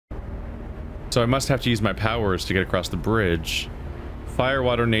So I must have to use my powers to get across the bridge. Fire,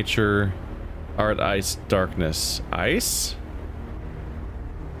 water, nature, art, ice, darkness. Ice?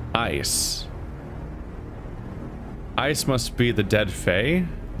 Ice. Ice must be the dead fae.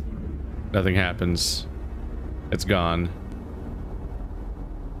 Nothing happens. It's gone.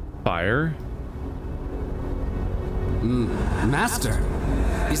 Fire? Master,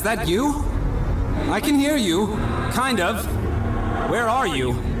 is that you? I can hear you, kind of. Where are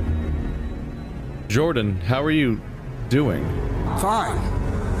you? Jordan, how are you doing? Fine,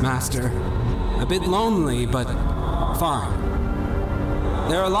 Master. A bit lonely, but fine.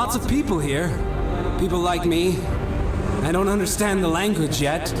 There are lots of people here. People like me. I don't understand the language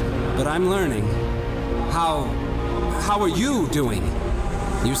yet, but I'm learning. How are you doing?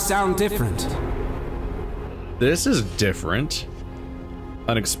 You sound different. This is different.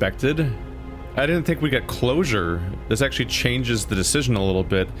 Unexpected. I didn't think we'd get closure. This actually changes the decision a little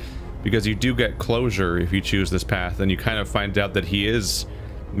bit, because you do get closure if you choose this path, and you kind of find out that he is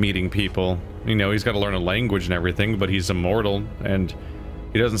meeting people. You know, he's got to learn a language and everything, but he's immortal, and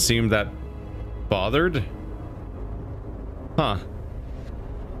he doesn't seem that bothered. Huh.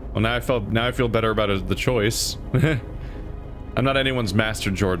 Well, now I feel better about the choice. I'm not anyone's master,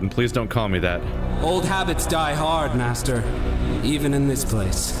 Jordan. Please don't call me that. Old habits die hard, Master. Even in this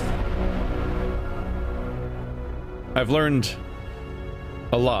place. I've learned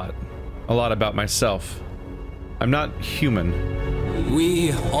a lot about myself. I'm not human.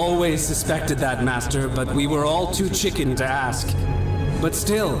 We always suspected that, Master, but we were all too chicken to ask. But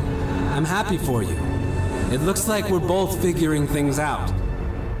still, I'm happy for you. It looks like we're both figuring things out.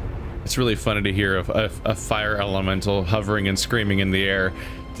 It's really funny to hear a fire elemental hovering and screaming in the air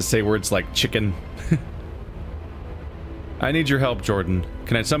to say words like chicken. I need your help, Jordan.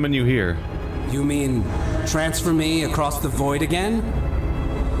 Can I summon you here? You mean transfer me across the void again?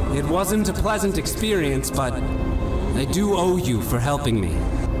 It wasn't a pleasant experience, but I do owe you for helping me.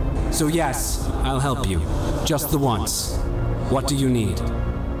 So yes, I'll help you. Just the once. What do you need?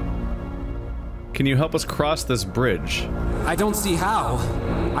 Can you help us cross this bridge? I don't see how.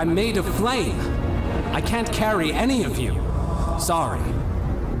 I'm made of flame. I can't carry any of you. Sorry.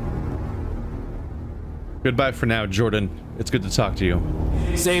 Goodbye for now, Jordan. It's good to talk to you.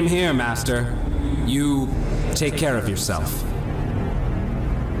 Same here, Master. You take care of yourself.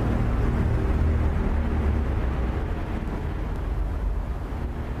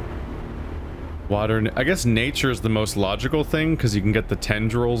 Water, I guess nature is the most logical thing, because you can get the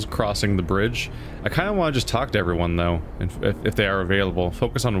tendrils crossing the bridge. I kind of want to just talk to everyone, though, if they are available.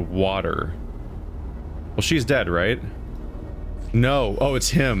 Focus on water. Well, she's dead, right? No. Oh,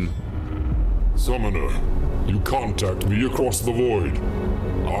 it's him. Summoner, you contact me across the void.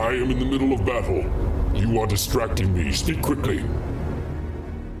 I am in the middle of battle. You are distracting me. Speak quickly.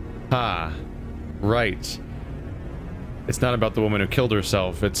 Ah, right. It's not about the woman who killed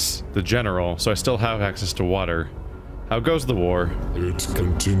herself, it's the general, so I still have access to water. How goes the war? It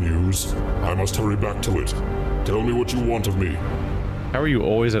continues. I must hurry back to it. Tell me what you want of me. How are you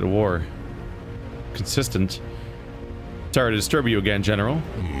always at war? Consistent. Sorry to disturb you again, General.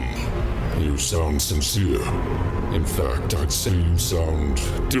 You sound sincere. In fact, I'd say you sound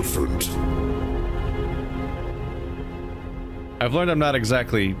different. I've learned I'm not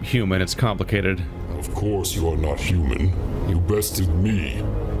exactly human, it's complicated. Of course you are not human. You bested me,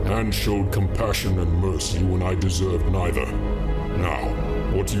 and showed compassion and mercy when I deserved neither. Now,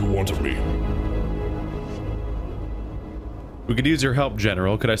 what do you want of me? We could use your help,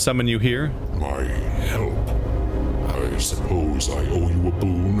 General. Could I summon you here? My help? I suppose I owe you a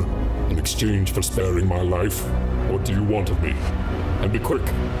boon, in exchange for sparing my life. What do you want of me? And be quick.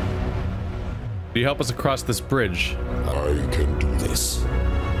 Will you help us across this bridge? I can do this.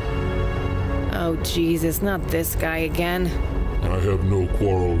 Oh, Jesus, not this guy again. I have no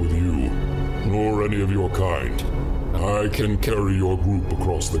quarrel with you, nor any of your kind. I can carry your group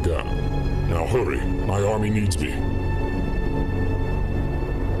across the gap. Now hurry, my army needs me.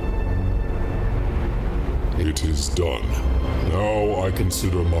 It is done. Now I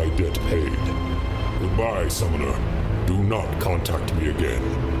consider my debt paid. Goodbye, Summoner. Do not contact me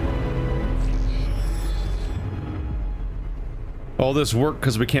again. All this work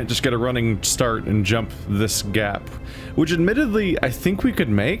because we can't just get a running start and jump this gap. Which admittedly, I think we could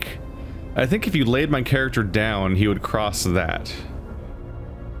make. I think if you laid my character down, he would cross that.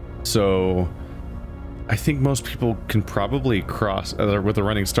 So, I think most people can probably cross, with a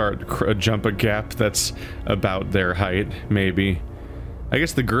running start, jump a gap that's about their height, maybe. I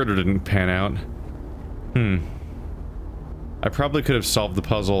guess the girder didn't pan out. I probably could have solved the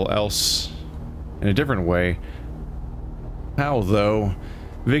puzzle else in a different way. How, though?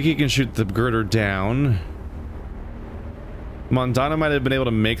 Vicky can shoot the girder down. Mondana might have been able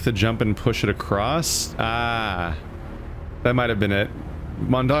to make the jump and push it across. Ah, that might have been it.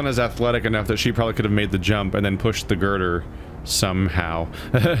 Mondana's athletic enough that she probably could have made the jump and then pushed the girder somehow.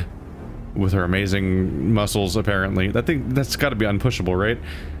 With her amazing muscles, apparently. That's got to be unpushable, right?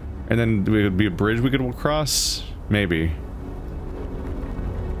 And then it would be a bridge we could cross? Maybe.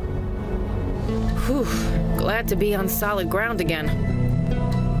 Whew. Glad to be on solid ground again.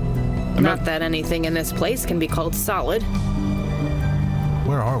 Not that anything in this place can be called solid.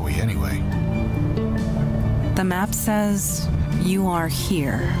 Where are we, anyway? The map says you are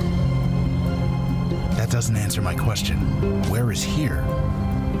here. That doesn't answer my question. Where is here?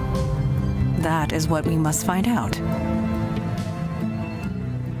 That is what we must find out.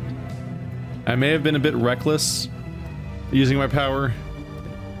 I may have been a bit reckless using my power.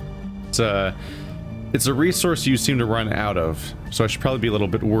 It's a resource you seem to run out of, so I should probably be a little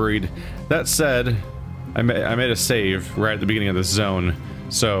bit worried. That said, I made a save right at the beginning of this zone,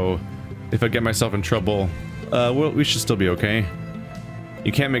 so if I get myself in trouble, well, we should still be okay.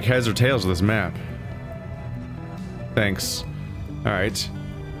 You can't make heads or tails of this map. Thanks. Alright.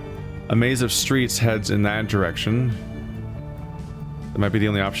 A maze of streets heads in that direction. That might be the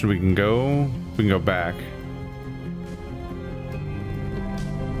only option we can go. We can go back.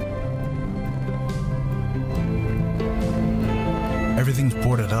 Everything's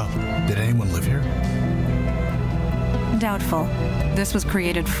boarded up. Did anyone live here? Doubtful. This was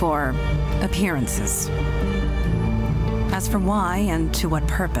created for appearances. As for why and to what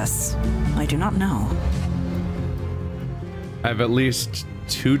purpose, I do not know. I have at least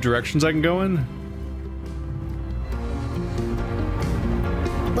 2 directions I can go in.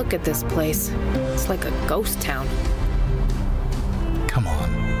 Look at this place. It's like a ghost town. Come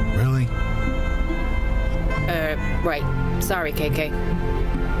on. Really? Right. Sorry, KK.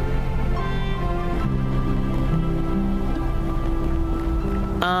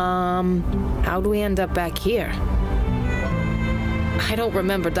 How do we end up back here? I don't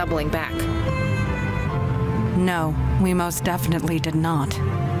remember doubling back. No, we most definitely did not.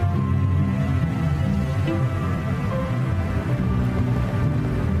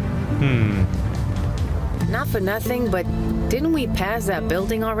 Not for nothing, but didn't we pass that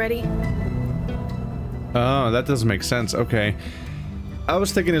building already? Oh, that doesn't make sense. Okay. I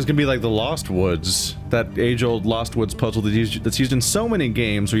was thinking it was gonna be like the Lost Woods, that age-old Lost Woods puzzle that's used in so many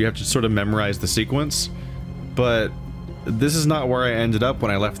games where you have to sort of memorize the sequence. But this is not where I ended up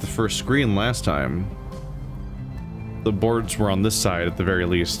when I left the first screen last time. The boards were on this side at the very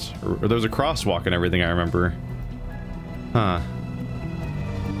least. Or there was a crosswalk and everything, I remember. Huh.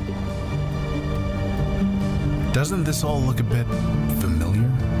 Doesn't this all look a bit familiar?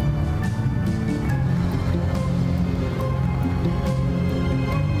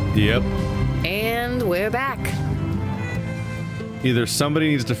 Yep. And we're back. Either somebody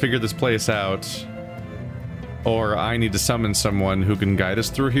needs to figure this place out, or I need to summon someone who can guide us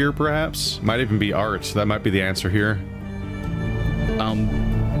through here, perhaps? Might even be Art. That might be the answer here.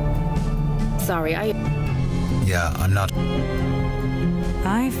 Sorry, Yeah, I'm not...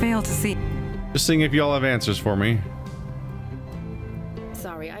 I fail to see. Just seeing if y'all have answers for me.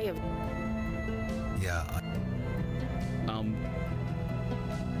 Sorry, I have... Yeah,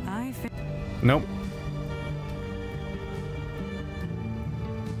 Nope.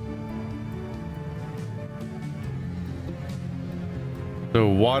 So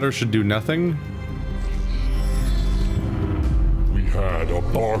water should do nothing? We had a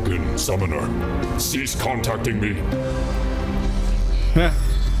bargain, Summoner. Cease contacting me.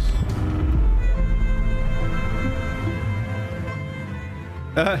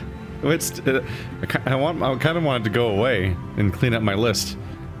 I kind of wanted to go away and clean up my list.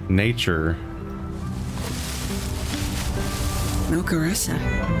 Nature. Malcaressa,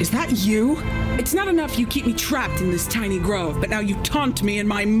 is that you? It's not enough you keep me trapped in this tiny grove, but now you taunt me in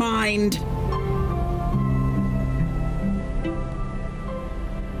my mind.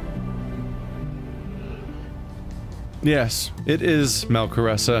 Yes, it is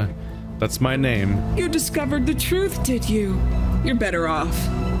Malcaressa. That's my name. You discovered the truth, did you? You're better off.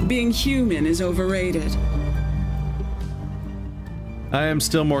 Being human is overrated. I am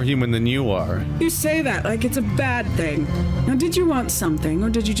still more human than you are. You say that like it's a bad thing. Now, did you want something, or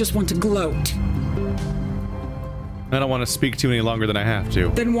did you just want to gloat? I don't want to speak to you any longer than I have to.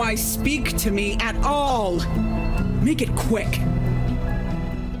 Then why speak to me at all? Make it quick.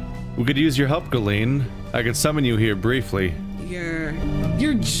 We could use your help, Galeen. I could summon you here briefly. You're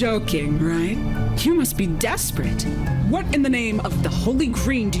joking, right? You must be desperate. What in the name of the Holy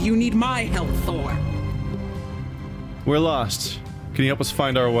Green do you need my help for? We're lost. Can you help us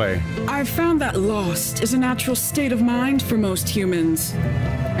find our way? I've found that lost is a natural state of mind for most humans.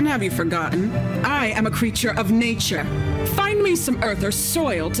 And have you forgotten? I am a creature of nature. Find me some earth or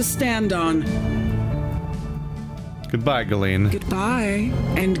soil to stand on. Goodbye, Galeen. Goodbye,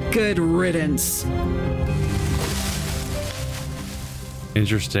 and good riddance.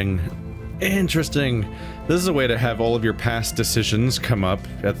 Interesting. Interesting. This is a way to have all of your past decisions come up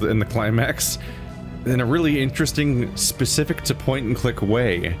in the climax in a really interesting, specific to point and click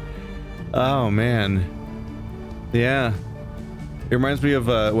way. Oh man. Yeah. It reminds me of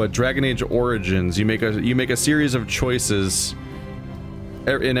what Dragon Age Origins. You make a series of choices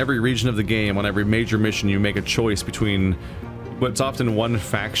in every region of the game. On every major mission, you make a choice between what's often one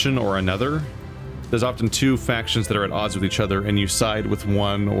faction or another. There's often two factions that are at odds with each other, and you side with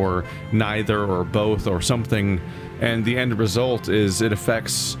one or neither or both or something, and the end result is it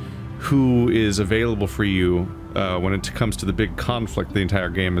affects who is available for you when it comes to the big conflict the entire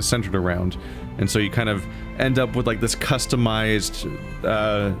game is centered around. And so you kind of end up with like this customized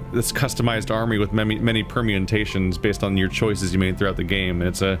army with many permutations based on your choices you made throughout the game.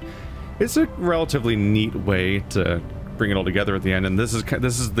 It's a relatively neat way to bring it all together at the end, and this is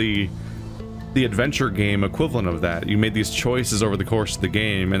the adventure game equivalent of that. You made these choices over the course of the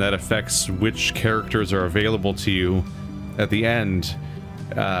game, and that affects which characters are available to you at the end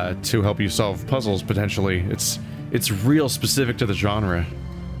to help you solve puzzles, potentially. It's real specific to the genre.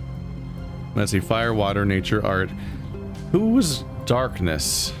 Let's see, fire, water, nature, art. Who was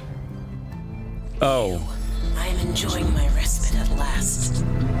darkness? Oh. I'm enjoying my respite at last.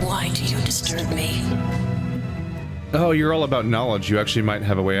 Why do you disturb me? Oh, you're all about knowledge. You actually might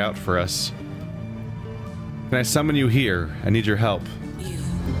have a way out for us. Can I summon you here? I need your help. You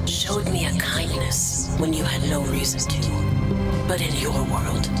showed me a kindness when you had no reason to. But in your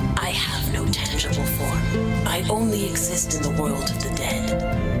world, I have no tangible form. I only exist in the world of the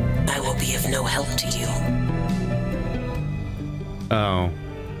dead. I will be of no help to you. Oh.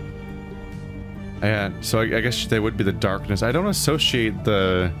 Yeah, so I guess they would be the darkness. I don't associate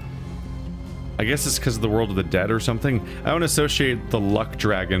the... I guess it's because of the world of the dead or something. I don't associate the luck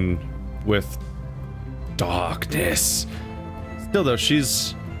dragon with darkness. Still though, she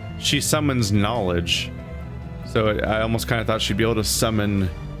summons knowledge. So I almost kind of thought she'd be able to summon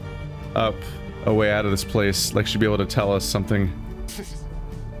up a way out of this place. Like she'd be able to tell us something.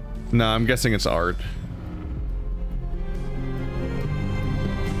 No, I'm guessing it's art.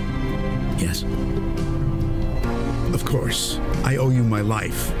 Yes. Of course. I owe you my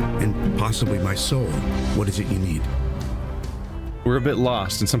life, and possibly my soul. What is it you need? We're a bit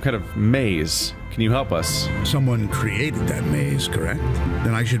lost in some kind of maze. Can you help us? Someone created that maze, correct?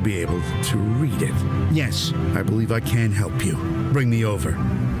 Then I should be able to read it. Yes, I believe I can help you. Bring me over.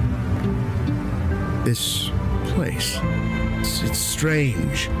 This place. It's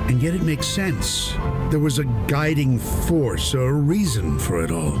strange, and yet it makes sense. There was a guiding force, a reason for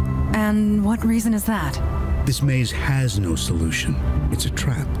it all. And what reason is that? This maze has no solution. It's a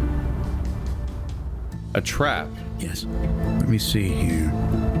trap. A trap? Yes. Let me see here.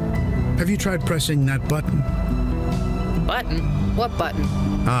 Have you tried pressing that button? Button? What button?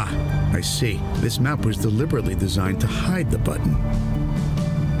 Ah, I see. This map was deliberately designed to hide the button.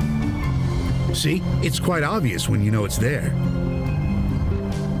 See? It's quite obvious when you know it's there.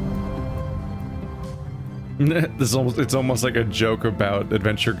 It's almost like a joke about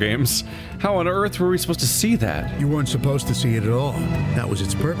adventure games. How on earth were we supposed to see that? You weren't supposed to see it at all. That was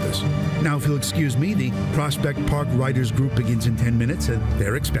its purpose. Now, if you'll excuse me, the Prospect Park Riders group begins in 10 minutes, and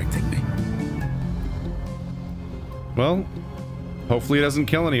they're expecting me. Well, hopefully it doesn't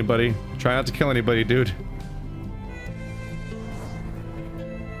kill anybody. Try not to kill anybody, dude.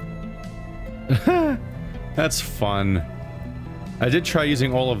 That's fun. I did try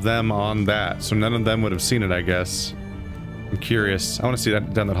using all of them on that, so none of them would have seen it, I guess. I'm curious. I want to see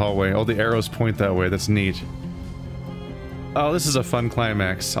that down that hallway. All the arrows point that way. That's neat. Oh, this is a fun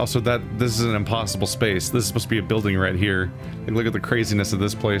climax. Also, this is an impossible space. This is supposed to be a building right here. Like, look at the craziness of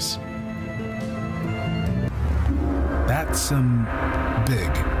this place. That's, big.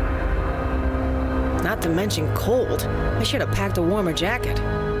 Not to mention cold. I should have packed a warmer jacket.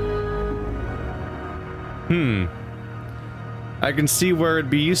 I can see where it'd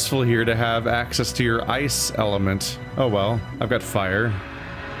be useful here to have access to your ice element. Oh well, I've got fire.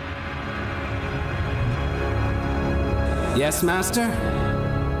 Yes, Master?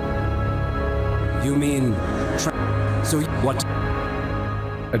 You mean... So what?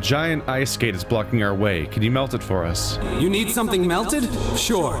 A giant ice skate is blocking our way. Can you melt it for us? You need something melted?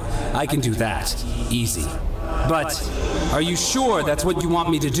 Sure, I can do that. Easy. But, are you sure that's what you want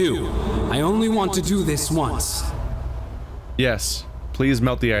me to do? I only want to do this once. Yes. Please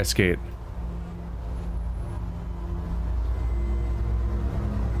melt the ice skate.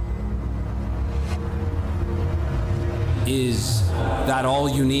 Is that all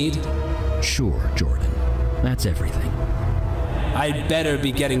you need? Sure, Jordan. That's everything. I'd better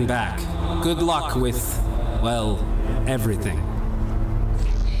be getting back. Good luck with, well, everything.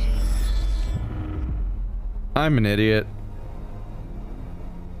 I'm an idiot.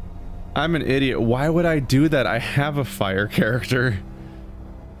 I'm an idiot. Why would I do that? I have a fire character.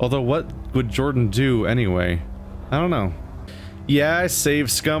 Although, what would Jordan do anyway? I don't know. Yeah, I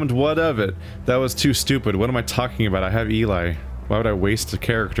save scummed. What of it? That was too stupid. What am I talking about? I have Eli. Why would I waste a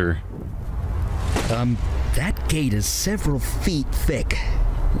character? That gate is several feet thick.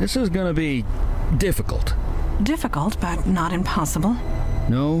 This is gonna be difficult. Difficult, but not impossible.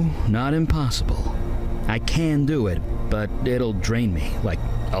 No, not impossible. I can do it, but it'll drain me, like,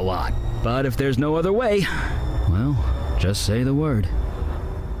 a lot. But if there's no other way, well, just say the word.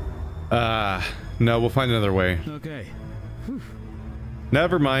 No, we'll find another way. Okay.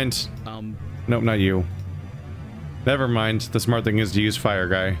 Never mind. Nope, not you. Never mind. The smart thing is to use fire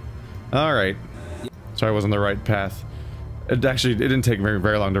guy. Alright. So I was on the right path. It didn't take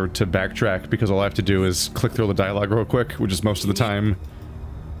very long to backtrack, because all I have to do is click through the dialogue real quick, which is most of the time.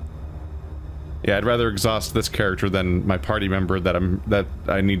 Yeah, I'd rather exhaust this character than my party member that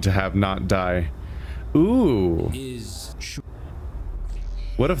I need to have not die. Ooh.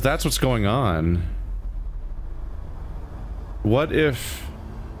 What if that's what's going on? What if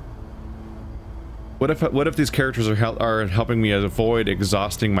these characters are helping me avoid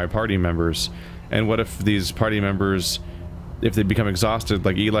exhausting my party members? And what if these party members, if they become exhausted,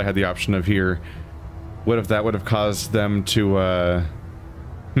 like Eli had the option of here, what if that would have caused them to,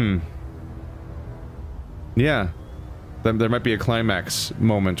 yeah. There might be a climax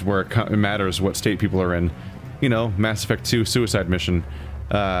moment where it matters what state people are in. You know, Mass Effect 2 suicide mission.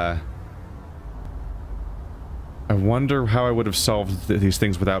 I wonder how I would have solved these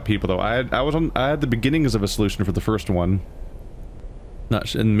things without people, though. I had the beginnings of a solution for the first one.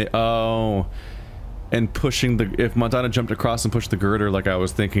 And pushing the... If Montana jumped across and pushed the girder like I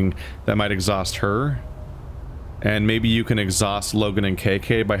was thinking, that might exhaust her. And maybe you can exhaust Logan and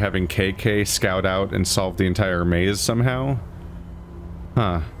KK by having KK scout out and solve the entire maze somehow?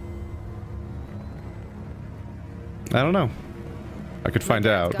 Huh. I don't know. I could find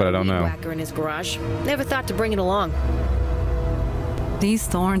out, but I don't know. Whacker in his garage. Never thought to bring it along. These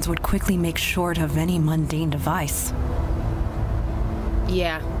thorns would quickly make short of any mundane device.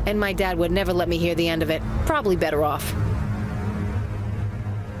 Yeah, and my dad would never let me hear the end of it. Probably better off.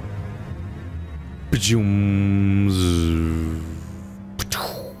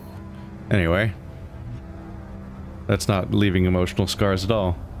 Anyway. That's not leaving emotional scars at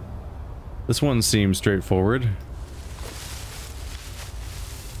all. This one seems straightforward.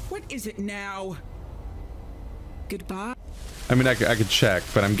 What is it now? Goodbye? I mean, I could check,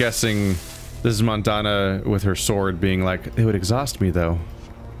 but I'm guessing this is Montana with her sword being like, it would exhaust me, though.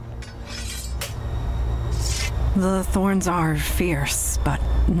 The thorns are fierce, but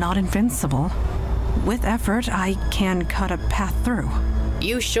not invincible. With effort, I can cut a path through.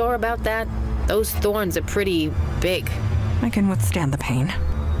 You sure about that? Those thorns are pretty big. I can withstand the pain.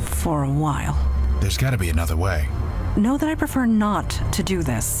 For a while. There's gotta be another way. Know that I prefer not to do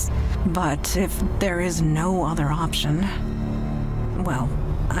this. But if there is no other option... Well,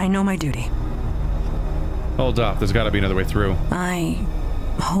 I know my duty. Hold off, there's gotta be another way through. I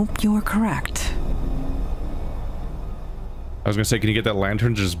hope you're correct. I was gonna say, can you get that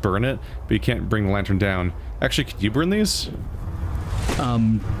lantern to just burn it? But you can't bring the lantern down. Actually, can you burn these?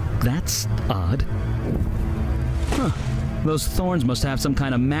 That's odd. Huh. Those thorns must have some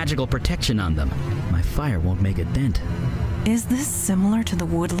kind of magical protection on them. My fire won't make a dent. Is this similar to the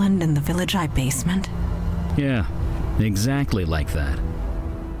woodland in the Village Eye basement? Yeah, exactly like that.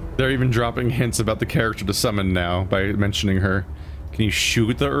 They're even dropping hints about the character to summon now by mentioning her. Can you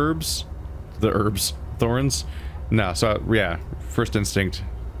shoot the herbs? Thorns? No, so, yeah, first instinct.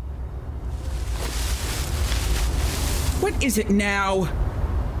 What is it now?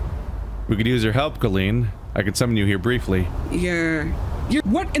 We could use your help, Colleen. I could summon you here briefly. You're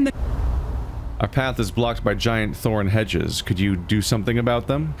what in the... Our path is blocked by giant thorn hedges. Could you do something about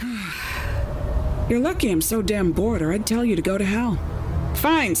them? You're lucky I'm so damn bored, or I'd tell you to go to hell.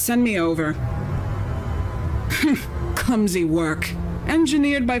 Fine, send me over. Clumsy work.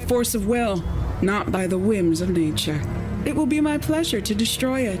 Engineered by force of will, not by the whims of nature. It will be my pleasure to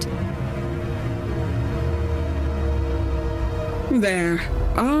destroy it. There,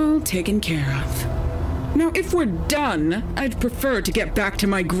 all taken care of. Now, if we're done, I'd prefer to get back to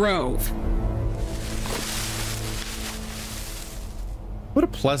my grove. What a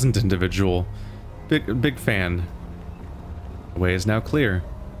pleasant individual. Big fan. The way is now clear.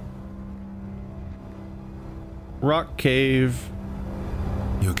 Rock cave.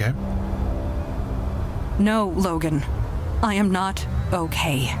 You okay? No, Logan. I am not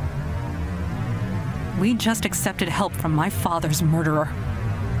okay. We just accepted help from my father's murderer.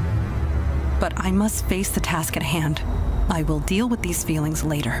 But I must face the task at hand. I will deal with these feelings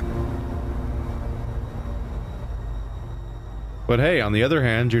later. But hey, on the other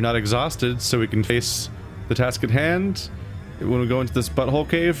hand, you're not exhausted, so we can face the task at hand. When we go into this butthole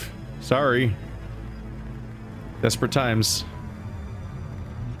cave? Sorry. Desperate times.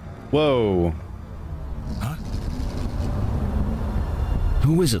 Whoa. Huh?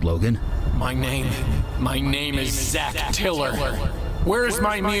 Who is it, Logan? My name is Zach Tiller. Where's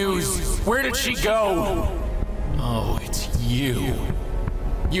my muse? Where did she go? Oh, it's you.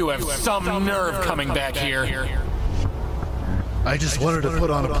 You have some nerve coming back here. I just wanted to put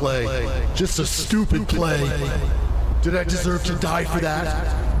on a play. Just a stupid play. Did I deserve to die for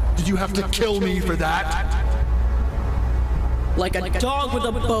that? Did you have to kill me for that? Like a dog with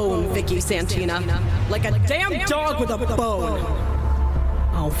a bone, Vicky Santina. Like a damn dog with a bone.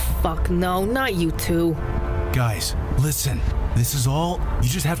 Oh, fuck no, not you two. Guys, listen. This is all. You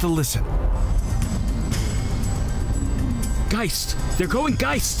just have to listen. Geist! They're going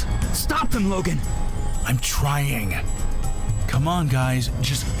Geist! Stop them, Logan! I'm trying. Come on, guys.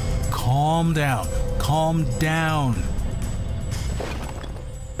 Just calm down. Calm down.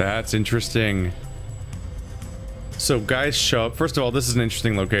 That's interesting. So guys show up. First of all, this is an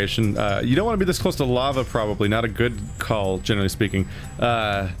interesting location. You don't want to be this close to lava, probably. Not a good call, generally speaking.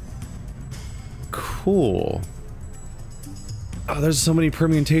 Cool. Oh, there's so many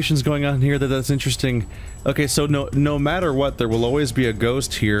permutations going on here that's interesting. Okay, so no matter what, there will always be a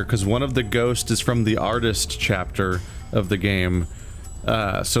ghost here, because one of the ghosts is from the artist chapter of the game.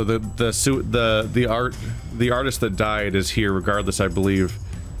 So the artist that died is here regardless, I believe.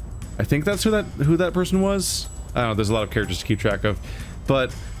 I think that's who that person was. I don't know, there's a lot of characters to keep track of,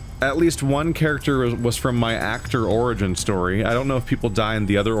 but at least one character was from my actor origin story. I don't know if people die in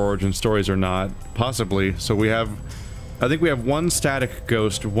the other origin stories or not, possibly. So I think we have one static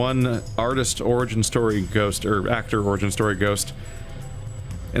ghost, one artist origin story ghost, or actor origin story ghost,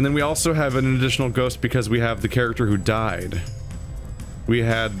 and then we also have an additional ghost because we have the character who died. We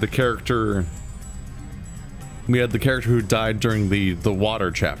had the character who died during the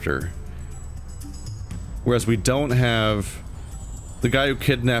water chapter. Whereas we don't have the guy who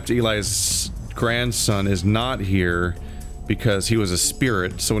kidnapped Eli's grandson is not here because he was a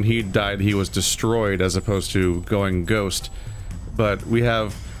spirit, so when he died he was destroyed as opposed to going ghost. But we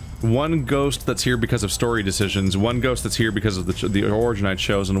have one ghost that's here because of story decisions, one ghost that's here because of the origin I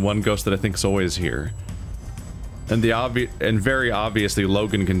chose, and one ghost that I think is always here. And very obviously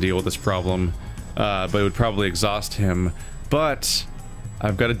Logan can deal with this problem, but it would probably exhaust him. But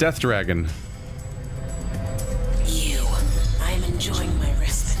I've got a death dragon. I'm enjoying my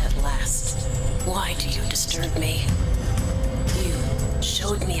respite at last. Why do you disturb me? You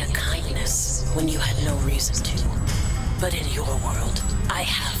showed me a kindness when you had no reason to. But in your world, I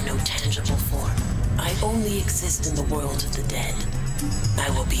have no tangible form. I only exist in the world of the dead. I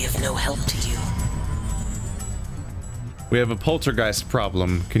will be of no help to you. We have a poltergeist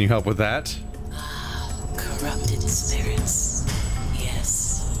problem. Can you help with that? Corrupted spirits.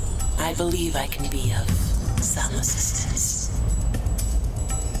 Yes. I believe I can be of some assistance.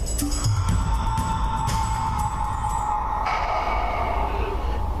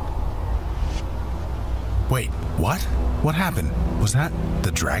 Wait, what? What happened? Was that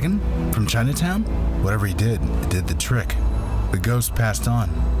the dragon from Chinatown? Whatever he did, it did the trick. The ghost passed on.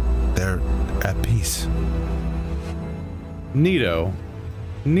 They're at peace. Neato.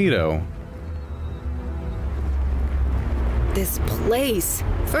 Neato. This place.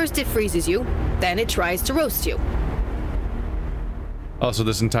 First it freezes you, then it tries to roast you. Also,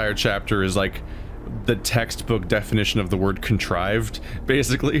 this entire chapter is like the textbook definition of the word contrived,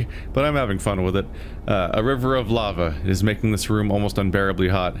 basically, but I'm having fun with it. A river of lava is making this room almost unbearably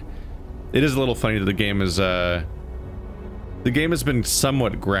hot. It is a little funny that the game is, the game has been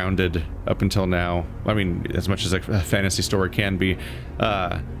somewhat grounded up until now. I mean, as much as a fantasy story can be,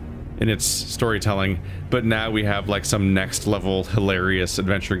 in its storytelling, but now we have like some next level hilarious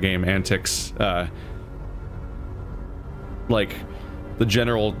adventure game antics, like the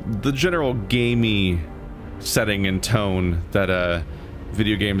general gamey setting and tone that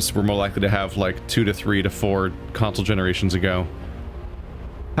video games were more likely to have like 2 to 3 to 4 console generations ago.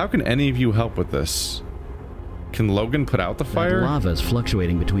 How can any of you help with this? Can Logan put out the fire? That lava is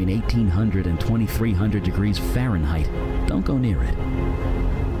fluctuating between 1800 and 2300 degrees Fahrenheit. Don't go near it.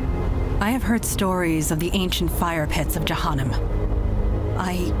 I have heard stories of the ancient fire pits of Jahannam.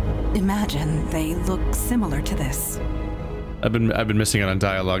 I imagine they look similar to this. I've been missing out on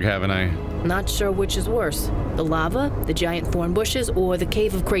dialogue, haven't I? Not sure which is worse. The lava, the giant thorn bushes, or the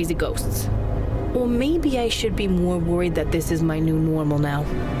cave of crazy ghosts. Or maybe I should be more worried that this is my new normal now.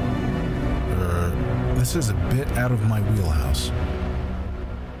 This is a bit out of my wheelhouse.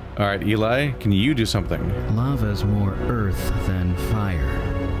 Alright, Eli, can you do something? Lava's more earth than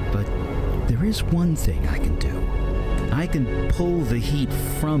fire. But there is one thing I can do. I can pull the heat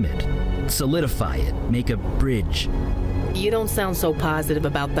from it, solidify it, make a bridge. You don't sound so positive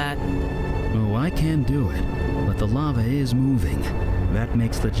about that. Oh, I can do it, but the lava is moving. That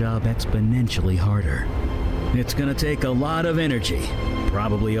makes the job exponentially harder. It's gonna take a lot of energy,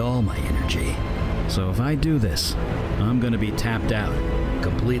 probably all my energy. So if I do this, I'm gonna be tapped out,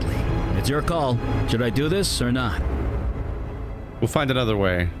 completely. It's your call. Should I do this or not? We'll find another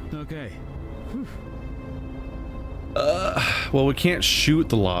way. Okay. Well, we can't shoot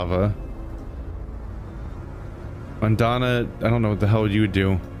the lava. Mandana, I don't know what the hell you would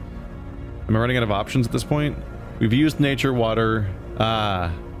do. Am I running out of options at this point? We've used nature, water.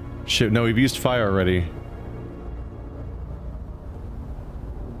 Ah, shit, no, we've used fire already.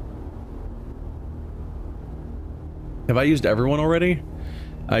 Have I used everyone already?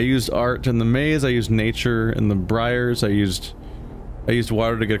 I used art in the maze, I used nature in the briars, I used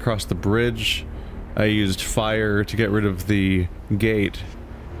water to get across the bridge, I used fire to get rid of the gate.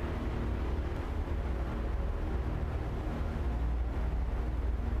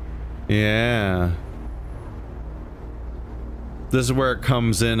 Yeah. This is where it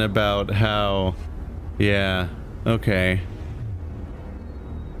comes in about how... Yeah, okay.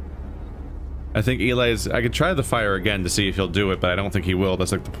 I think Eli's... I could try the fire again to see if he'll do it, but I don't think he will.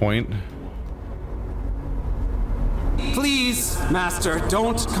 That's like the point. Please, Master,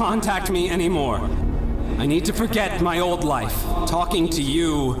 don't contact me anymore. I need to forget my old life. Talking to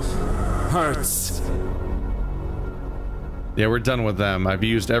you hurts. Yeah, we're done with them. I've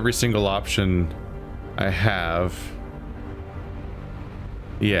used every single option I have.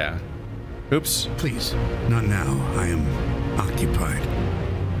 Yeah. Oops. Please, not now. I am occupied.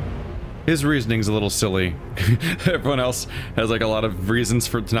 His reasoning's a little silly. Everyone else has like a lot of reasons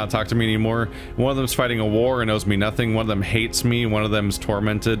to not talk to me anymore. One of them's fighting a war and owes me nothing. One of them hates me. One of them's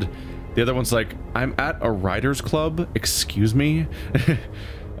tormented. The other one's like, I'm at a writer's club? Excuse me?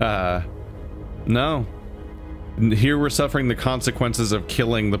 No. Here we're suffering the consequences of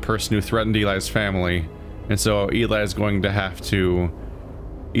killing the person who threatened Eli's family. And so Eli's going to have to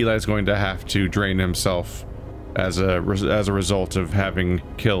drain himself as a result of having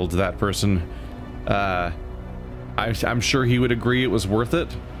killed that person. I'm sure he would agree it was worth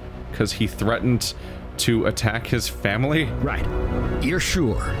it, because he threatened to attack his family. Right. You're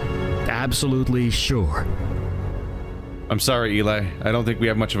sure? Absolutely sure. I'm sorry, Eli. I don't think we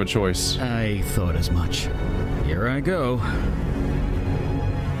have much of a choice. I thought as much. Here I go.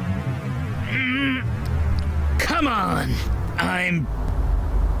 Come on!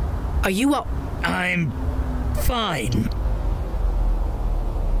 Are you up? I'm fine.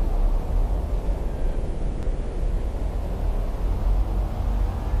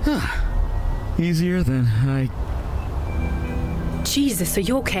 Easier than I... Jesus, are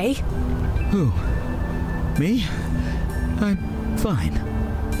you okay? Who? Me? I'm fine.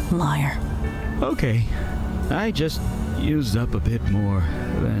 Liar. Okay. I just used up a bit more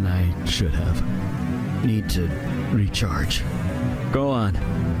than I should have. Need to recharge. Go on.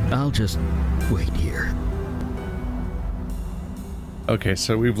 I'll just wait here. Okay,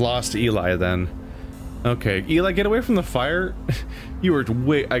 so we've lost Eli then. Okay, Eli, get away from the fire. You were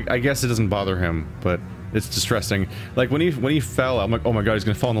way... I guess it doesn't bother him, but it's distressing. Like, when he fell, I'm like, oh my god, he's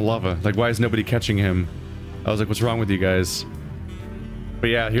gonna fall in the lava. Like, why is nobody catching him? I was like, what's wrong with you guys? But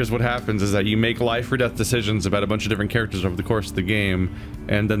yeah, here's what happens, is that you make life or death decisions about a bunch of different characters over the course of the game,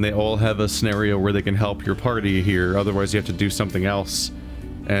 and then they all have a scenario where they can help your party here, otherwise you have to do something else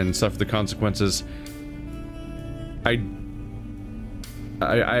and suffer the consequences.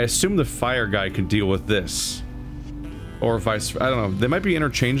 I assume the fire guy could deal with this. Or vice... I don't know. They might be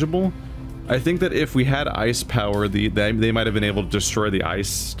interchangeable. I think that if we had ice power, they might have been able to destroy the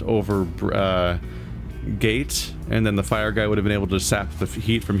ice over gate, and then the fire guy would have been able to sap the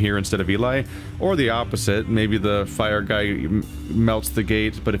heat from here instead of Eli. Or the opposite. Maybe the fire guy melts the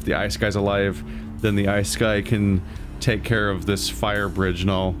gate, but if the ice guy's alive, then the ice guy can take care of this fire bridge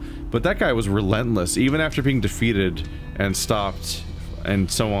and all. But that guy was relentless. Even after being defeated and stopped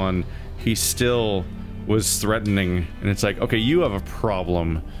and so on, he still was threatening, and it's like, okay, you have a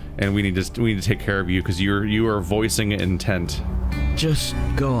problem, and we need to take care of you because you are voicing intent. Just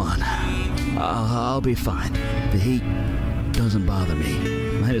go on. I'll be fine. The heat doesn't bother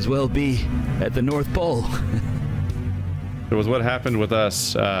me. Might as well be at the North Pole. It was what happened with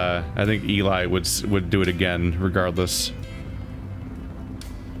us. I think Eli would do it again, regardless.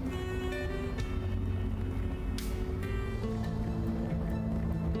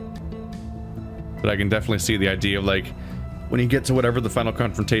 But I can definitely see the idea of, like, when you get to whatever the final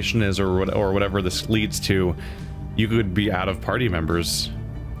confrontation is, or whatever this leads to, you could be out of party members.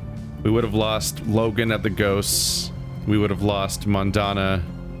 We would have lost Logan at the Ghosts. We would have lost Mondana.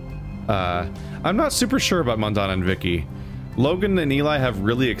 I'm not super sure about Mondana and Vicky. Logan and Eli have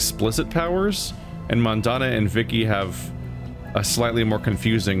really explicit powers, and Mondana and Vicky have a slightly more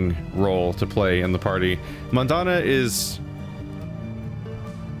confusing role to play in the party. Mondana is,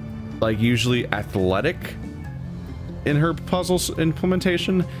 like, usually athletic in her puzzles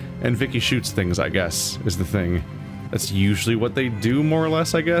implementation, and Vicky shoots things, I guess, is the thing. That's usually what they do, more or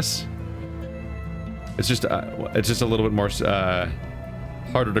less, I guess. It's just a little bit more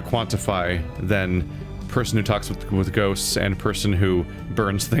harder to quantify than person who talks with ghosts and person who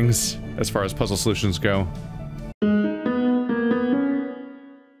burns things as far as puzzle solutions go.